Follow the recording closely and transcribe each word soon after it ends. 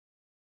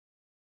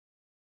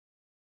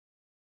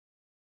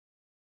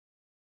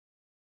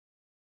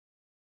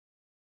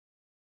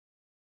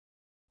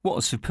What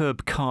a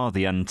superb car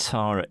the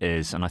Antara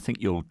is, and I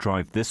think you'll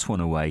drive this one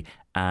away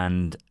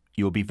and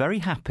you'll be very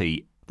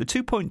happy. The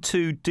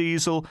 2.2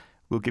 diesel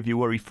will give you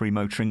worry-free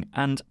motoring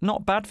and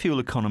not bad fuel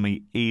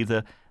economy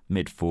either,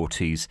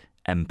 mid-40s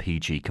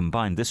MPG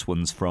combined. This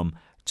one's from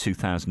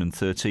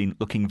 2013,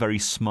 looking very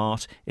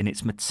smart in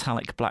its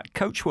metallic black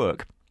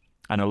coachwork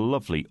and a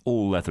lovely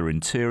all-leather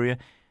interior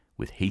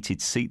with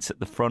heated seats at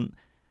the front,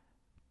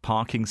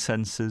 parking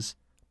sensors,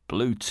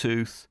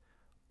 Bluetooth,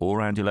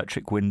 all-round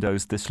electric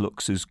windows. This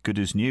looks as good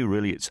as new,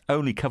 really. It's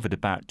only covered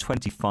about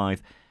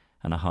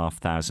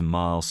 25,500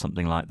 miles,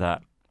 something like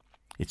that.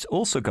 It's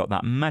also got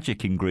that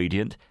magic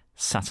ingredient,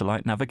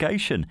 satellite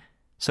navigation.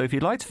 So if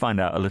you'd like to find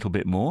out a little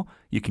bit more,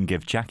 you can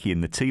give Jackie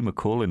and the team a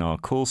call in our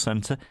call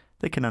centre.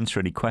 They can answer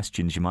any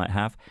questions you might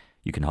have.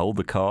 You can hold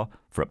the car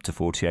for up to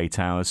 48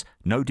 hours.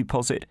 No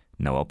deposit,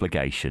 no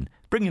obligation.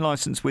 Bring your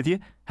licence with you.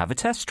 Have a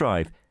test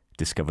drive.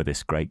 Discover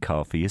this great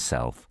car for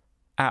yourself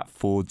at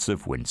Fords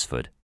of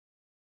Winsford.